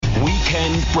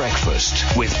Weekend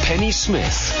Breakfast with Penny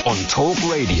Smith on Talk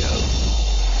Radio.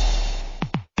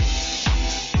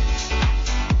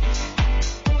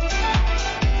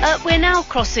 We're now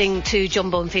crossing to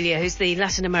John Bonfiglio, who's the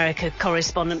Latin America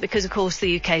correspondent, because, of course,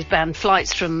 the UK's banned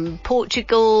flights from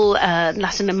Portugal,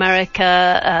 Latin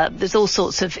America. There's all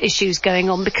sorts of issues going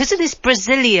on because of this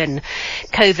Brazilian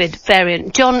COVID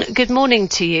variant. John, good morning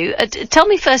to you. Tell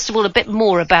me, first of all, a bit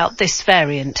more about this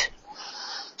variant.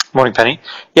 Morning, Penny.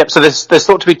 Yep, so there's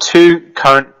thought to be two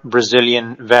current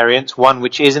Brazilian variants, one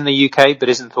which is in the UK but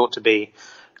isn't thought to be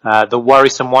the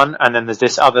worrisome one, and then there's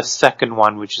this other second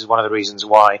one, which is one of the reasons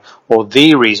why, or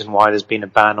the reason why, there's been a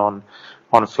ban on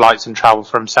flights and travel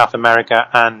from South America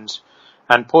and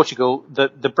Portugal. The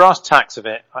brass tacks of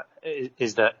it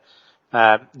is that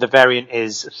the variant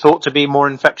is thought to be more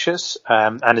infectious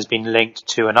and has been linked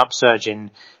to an upsurge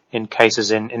in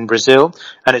cases in Brazil,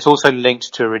 and it's also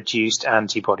linked to a reduced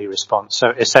antibody response. So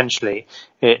essentially,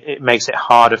 it makes it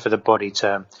harder for the body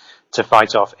to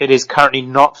fight off. It is currently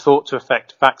not thought to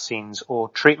affect vaccines or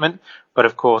treatment, but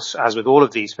of course, as with all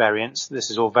of these variants, this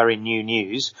is all very new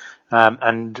news,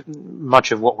 and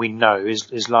much of what we know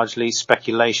is largely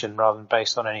speculation rather than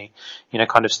based on any,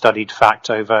 kind of studied fact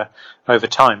over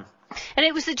time. And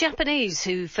it was the Japanese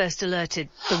who first alerted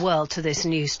the world to this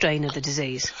new strain of the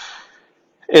disease.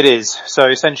 It is. So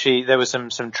essentially there were some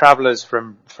travellers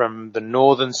from the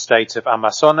northern state of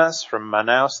Amazonas, from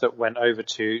Manaus, that went over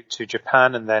to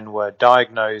Japan and then were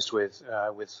diagnosed with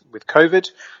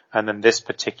COVID, and then this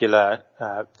particular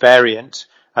variant,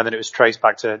 and then it was traced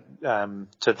back to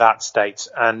that state.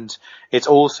 And it's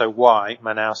also why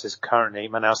Manaus,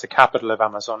 the capital of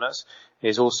Amazonas,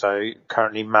 is also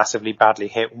currently massively badly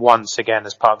hit once again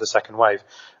as part of the second wave.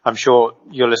 I'm sure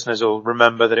your listeners will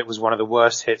remember that it was one of the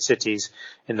worst hit cities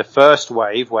in the first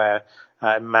wave, where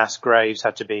mass graves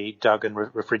had to be dug and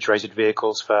refrigerated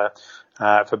vehicles for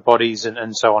bodies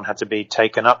and so on had to be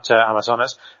taken up to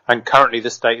Amazonas. And currently the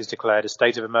state has declared a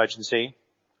state of emergency.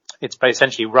 It's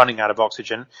essentially running out of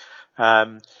oxygen.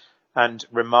 And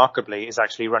remarkably is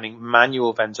actually running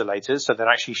manual ventilators. So they're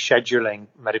actually scheduling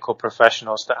medical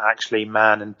professionals to actually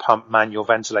man and pump manual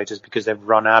ventilators because they've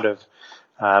run out of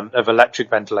electric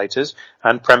ventilators.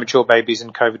 And premature babies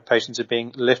and COVID patients are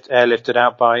being airlifted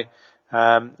out by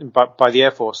the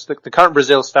Air Force. The current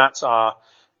Brazil stats are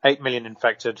 8 million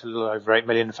infected, a little over 8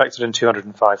 million infected, and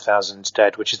 205,000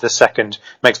 dead, which is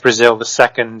makes Brazil the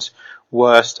second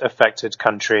worst affected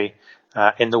country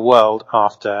in the world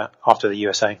after the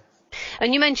USA.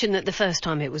 And you mentioned that the first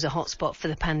time it was a hotspot for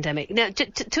the pandemic. Now,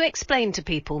 to explain to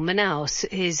people, Manaus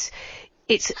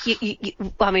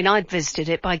I'd visited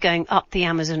it by going up the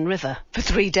Amazon River for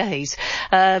 3 days.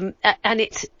 And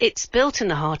it's built in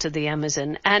the heart of the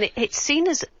Amazon, and it's seen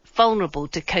as vulnerable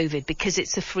to COVID because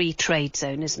it's a free trade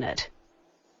zone, isn't it?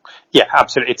 Yeah,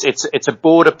 absolutely. It's a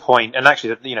border point, and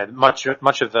actually,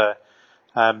 much of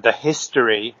the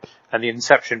history and the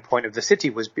inception point of the city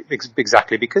was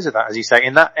exactly because of that. As you say,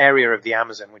 in that area of the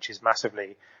Amazon, which is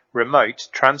massively remote,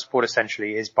 transport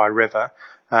essentially is by river.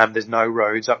 There's no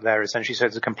roads up there essentially, so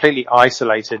it's a completely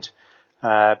isolated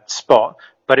spot,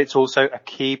 but it's also a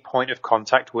key point of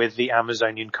contact with the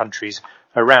Amazonian countries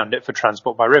around it for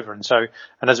transport by river.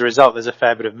 And as a result, there's a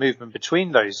fair bit of movement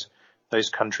between those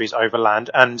countries overland,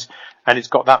 and it's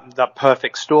got that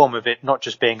perfect storm of it not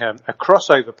just being a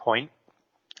crossover point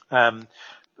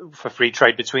for free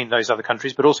trade between those other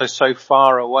countries, but also so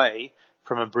far away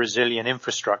from a Brazilian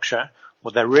infrastructure, or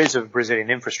there is a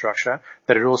Brazilian infrastructure,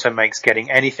 that it also makes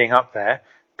getting anything up there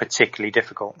particularly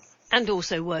difficult. And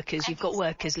also workers. You've got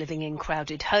workers living in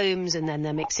crowded homes, and then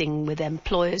they're mixing with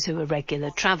employers who are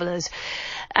regular travellers.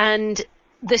 And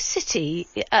the city,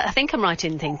 I think I'm right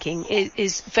in thinking,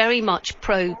 is very much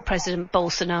pro-President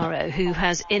Bolsonaro, who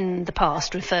has in the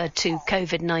past referred to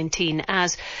COVID-19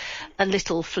 as a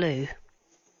little flu.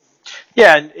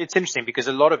 Yeah, and it's interesting because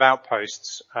a lot of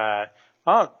outposts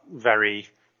are very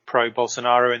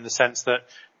pro-Bolsonaro in the sense that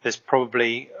there's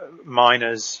probably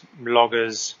miners,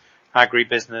 loggers,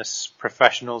 agribusiness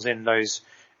professionals in those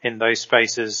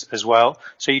spaces as well.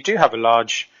 So you do have a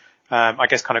large,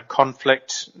 kind of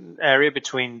conflict area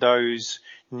between those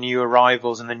new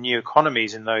arrivals and the new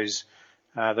economies in those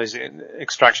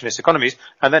extractionist economies,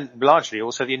 and then largely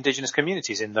also the indigenous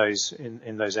communities in those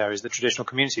areas, the traditional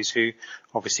communities who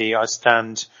obviously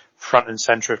stand front and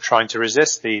center of trying to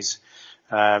resist these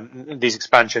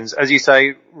expansions. As you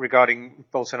say, regarding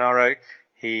Bolsonaro,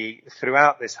 he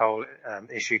throughout this whole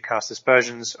issue cast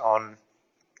aspersions on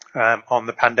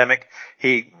the pandemic.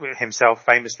 He himself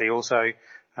famously also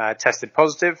tested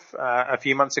positive a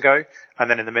few months ago,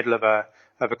 and then in the middle of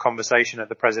a conversation at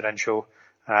the presidential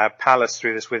palace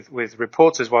through this with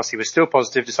reporters whilst he was still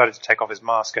positive, decided to take off his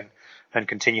mask and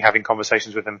continue having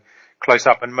conversations with them close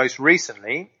up. And most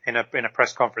recently, in a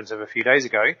press conference of a few days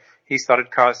ago, he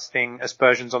started casting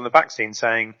aspersions on the vaccine,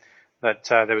 saying that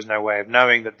there was no way of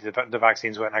knowing that the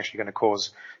vaccines weren't actually going to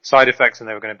cause side effects and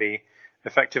they were going to be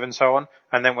effective and so on.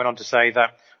 And then went on to say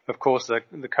that, of course, the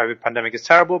COVID pandemic is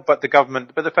terrible, but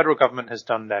the federal government has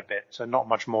done their bit. So not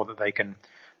much more they can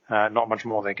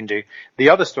do. The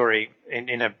other story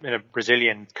in a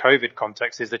Brazilian COVID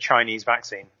context is the Chinese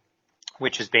vaccine,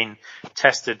 which has been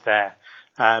tested there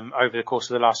over the course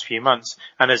of the last few months.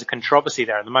 And there's a controversy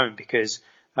there at the moment because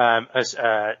as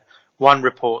one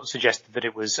report suggested that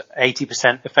it was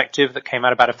 80% effective that came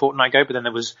out about a fortnight ago, but then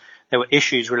there were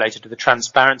issues related to the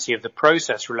transparency of the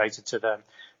process related to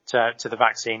the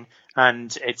vaccine,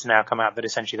 and it's now come out that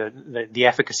essentially the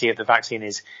efficacy of the vaccine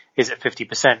is at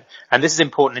 50%. And this is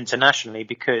important internationally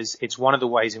because it's one of the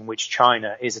ways in which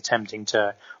China is attempting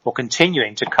to, or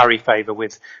continuing to, curry favor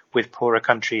with poorer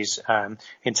countries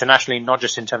internationally, not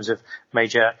just in terms of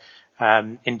major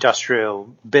industrial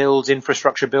builds,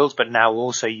 infrastructure builds, but now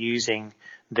also using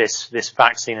this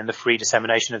vaccine and the free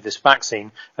dissemination of this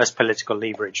vaccine as political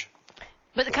leverage.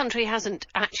 But the country hasn't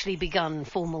actually begun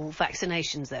formal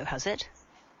vaccinations, though, has it?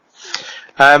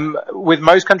 With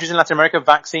most countries in Latin America,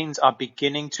 vaccines are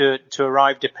beginning to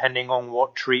arrive, depending on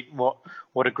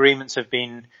what agreements have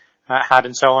been had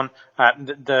and so on.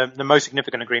 The most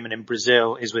significant agreement in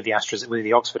Brazil is with the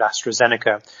Oxford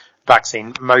AstraZeneca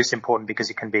vaccine, most important because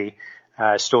it can be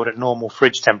stored at normal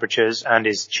fridge temperatures and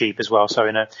is cheap as well. So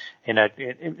in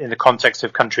the context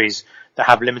of countries that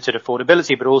have limited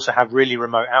affordability but also have really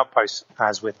remote outposts,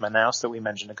 as with Manaus that we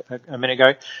mentioned a minute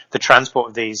ago, the transport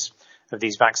of these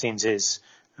vaccines is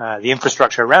the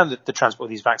infrastructure around the transport of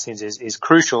these vaccines is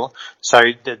crucial. So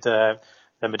the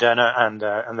Moderna and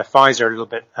the Pfizer are a little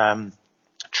bit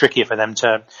trickier for them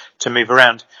to move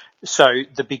around. So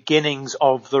the beginnings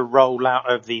of the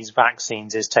rollout of these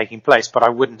vaccines is taking place, but I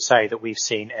wouldn't say that we've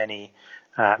seen any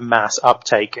mass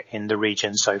uptake in the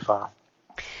region so far.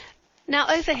 Now,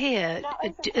 over here,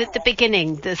 at the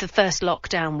beginning, the first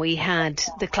lockdown, we had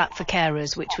the Clap for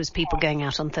Carers, which was people going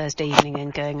out on Thursday evening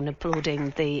and going and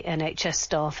applauding the NHS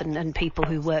staff and people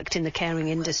who worked in the caring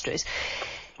industries.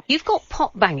 You've got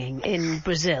pot banging in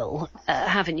Brazil,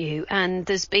 haven't you? And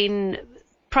there's been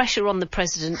pressure on the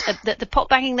president that the pot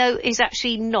banging, though, is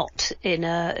actually not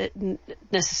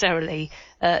necessarily,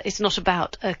 it's not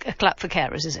about a clap for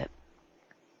carers, is it?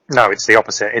 No, it's the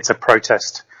opposite. It's a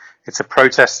protest. It's a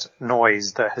protest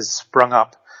noise that has sprung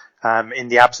up in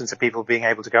the absence of people being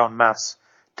able to go on mass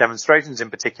demonstrations, in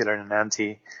particular in an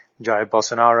anti-Jair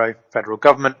Bolsonaro federal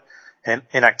government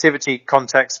inactivity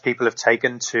context. People have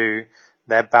taken to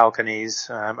their balconies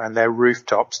and their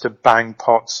rooftops to bang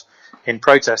pots in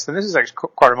protest. And this is actually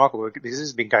quite remarkable because this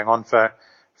has been going on for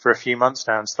a few months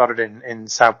now and started in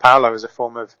Sao Paulo as a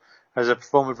form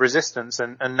of resistance.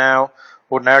 And now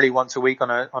ordinarily once a week on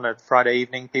a Friday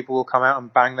evening, people will come out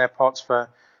and bang their pots for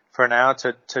an hour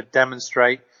to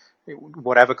demonstrate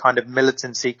whatever kind of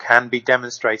militancy can be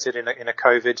demonstrated in a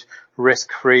COVID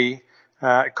risk-free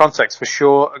context. For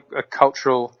sure, a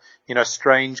cultural,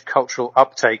 strange cultural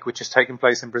uptake which has taken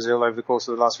place in Brazil over the course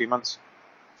of the last few months.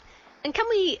 And can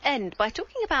we end by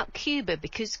talking about Cuba,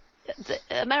 because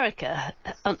America,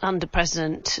 under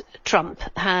President Trump,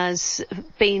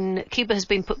 Cuba has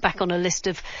been put back on a list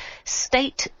of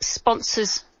state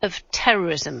sponsors of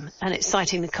terrorism, and it's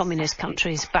citing the communist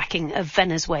countries' backing of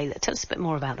Venezuela. Tell us a bit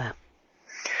more about that.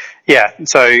 Yeah,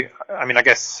 so, I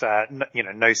guess,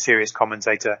 no serious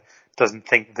commentator doesn't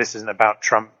think this isn't about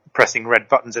Trump pressing red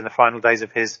buttons in the final days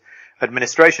of his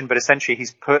administration, but essentially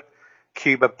he's put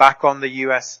Cuba back on the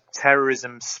US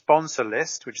terrorism sponsor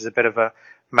list, which is a bit of a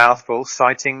mouthful,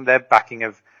 citing their backing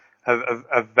of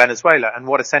Venezuela. And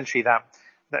what essentially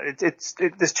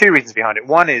there's two reasons behind it.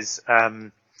 One is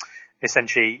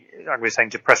essentially, like we were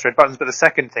saying, to press red buttons, but the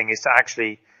second thing is to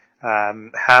actually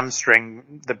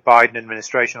hamstring the Biden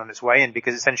administration on its way in,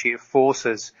 because essentially it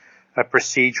forces a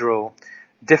procedural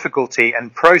difficulty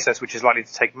and process which is likely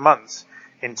to take months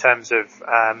in terms of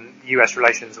US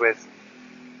relations with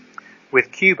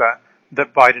Cuba,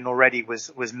 that Biden already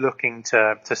was looking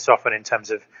to soften in terms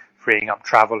of freeing up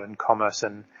travel and commerce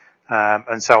and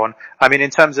so on. In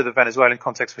terms of the Venezuelan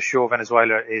context, for sure,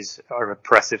 Venezuela is a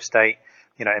repressive state,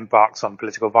 embarks on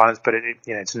political violence, but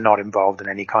it's not involved in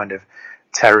any kind of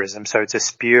terrorism. So it's a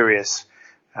spurious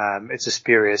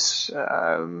attack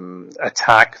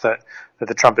that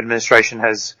the Trump administration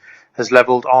has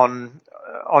leveled on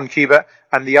Cuba.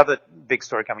 And the other big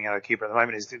story coming out of Cuba at the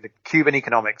moment is the Cuban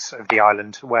economics of the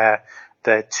island, where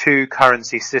the two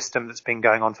currency system that's been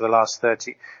going on for the last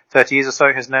 30 years or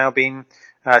so has now been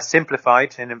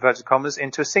simplified, in inverted commas,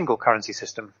 into a single currency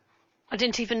system. I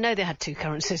didn't even know they had two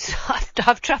currencies.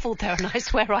 I've travelled there and I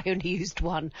swear I only used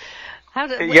one.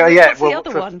 What's the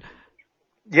other one?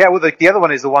 Yeah, well, the other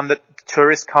one is the one that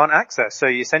tourists can't access. So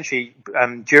you essentially,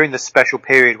 during the special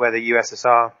period where the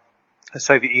USSR, the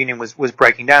Soviet Union, was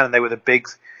breaking down, and they were the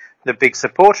big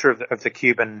supporter of the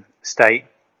Cuban state,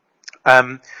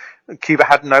 Cuba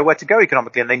had nowhere to go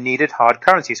economically, and they needed hard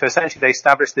currency. So essentially, they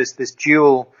established this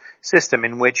dual system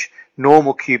in which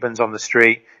normal Cubans on the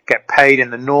street get paid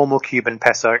in the normal Cuban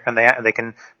peso, and they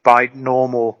can buy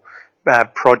normal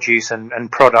produce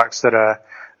and products that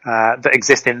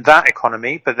exist in that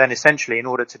economy. But then, essentially, in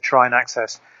order to try and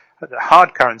access the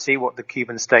hard currency, what the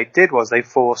Cuban state did was they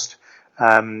forced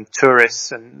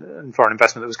tourists and foreign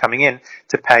investment that was coming in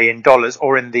to pay in dollars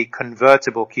or in the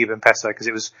convertible Cuban peso,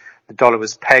 because the dollar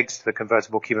was pegged to the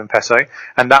convertible Cuban peso,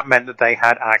 and that meant that they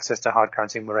had access to hard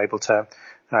currency and were able to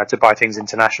buy things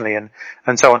internationally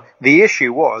and so on. The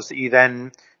issue was that you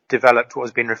then developed what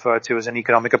has been referred to as an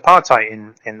economic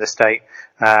apartheid in the state,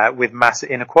 with massive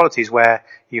inequalities, where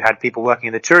you had people working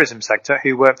in the tourism sector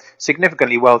who were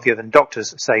significantly wealthier than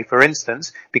doctors, say, for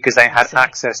instance, because they had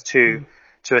access to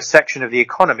a section of the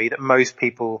economy that most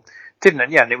people didn't.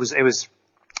 And it was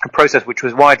a process which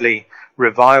was widely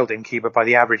reviled in Cuba by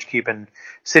the average Cuban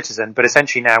citizen. But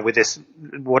essentially now, with this,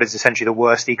 what is essentially the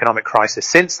worst economic crisis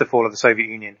since the fall of the Soviet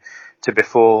Union to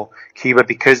befall Cuba,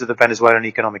 because of the Venezuelan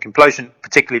economic implosion,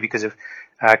 particularly because of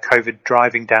COVID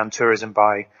driving down tourism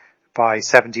by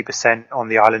 70% on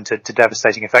the island to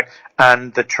devastating effect,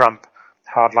 and the Trump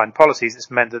hardline policies, it's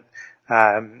meant that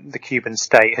the Cuban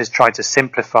state has tried to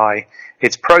simplify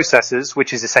its processes,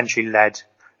 which has essentially led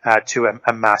to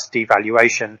a mass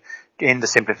devaluation in the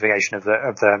simplification of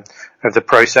the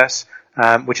process,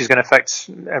 which is going to affect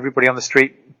everybody on the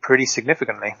street pretty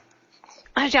significantly.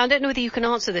 Actually, I don't know whether you can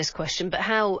answer this question, but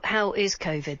how is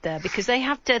COVID there? Because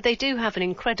they do have an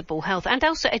incredible health and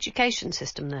also education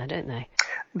system there, don't they?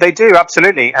 They do,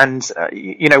 absolutely. And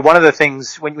one of the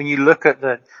things when you look at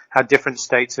how different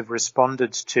states have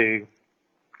responded to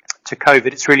COVID,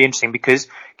 it's really interesting, because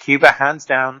Cuba, hands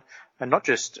down, and not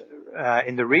just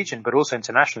in the region but also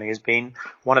internationally, has been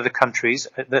one of the countries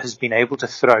that has been able to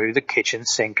throw the kitchen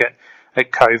sink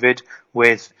at COVID,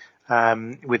 with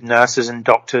nurses and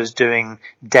doctors doing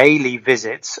daily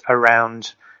visits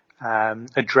around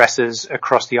addresses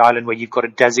across the island, where you've got a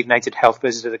designated health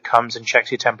visitor that comes and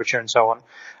checks your temperature and so on,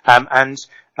 and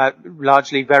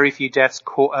largely very few deaths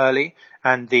caught early,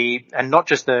 and not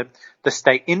just the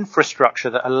state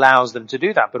infrastructure that allows them to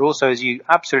do that, but also, as you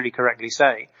absolutely correctly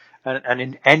say,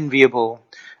 an enviable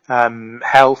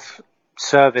health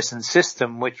service and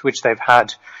system which they've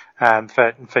had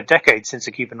for decades, since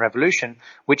the Cuban Revolution,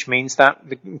 which means that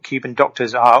the Cuban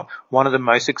doctors are one of the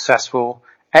most successful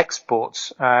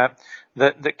exports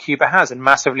that Cuba has, and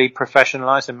massively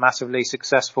professionalized and massively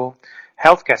successful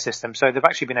healthcare system. So they've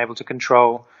actually been able to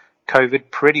control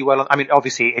COVID pretty well. I mean,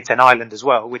 obviously it's an island as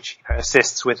well, which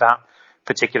assists with that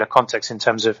particular context in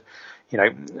terms of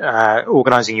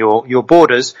organizing your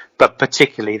borders, but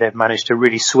particularly they've managed to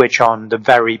really switch on the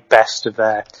very best of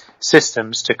their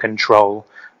systems to control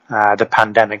the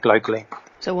pandemic locally.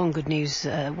 So one good news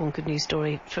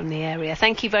story from the area.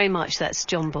 Thank you very much. That's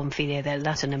John Bonfiglio, their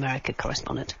Latin America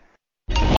correspondent.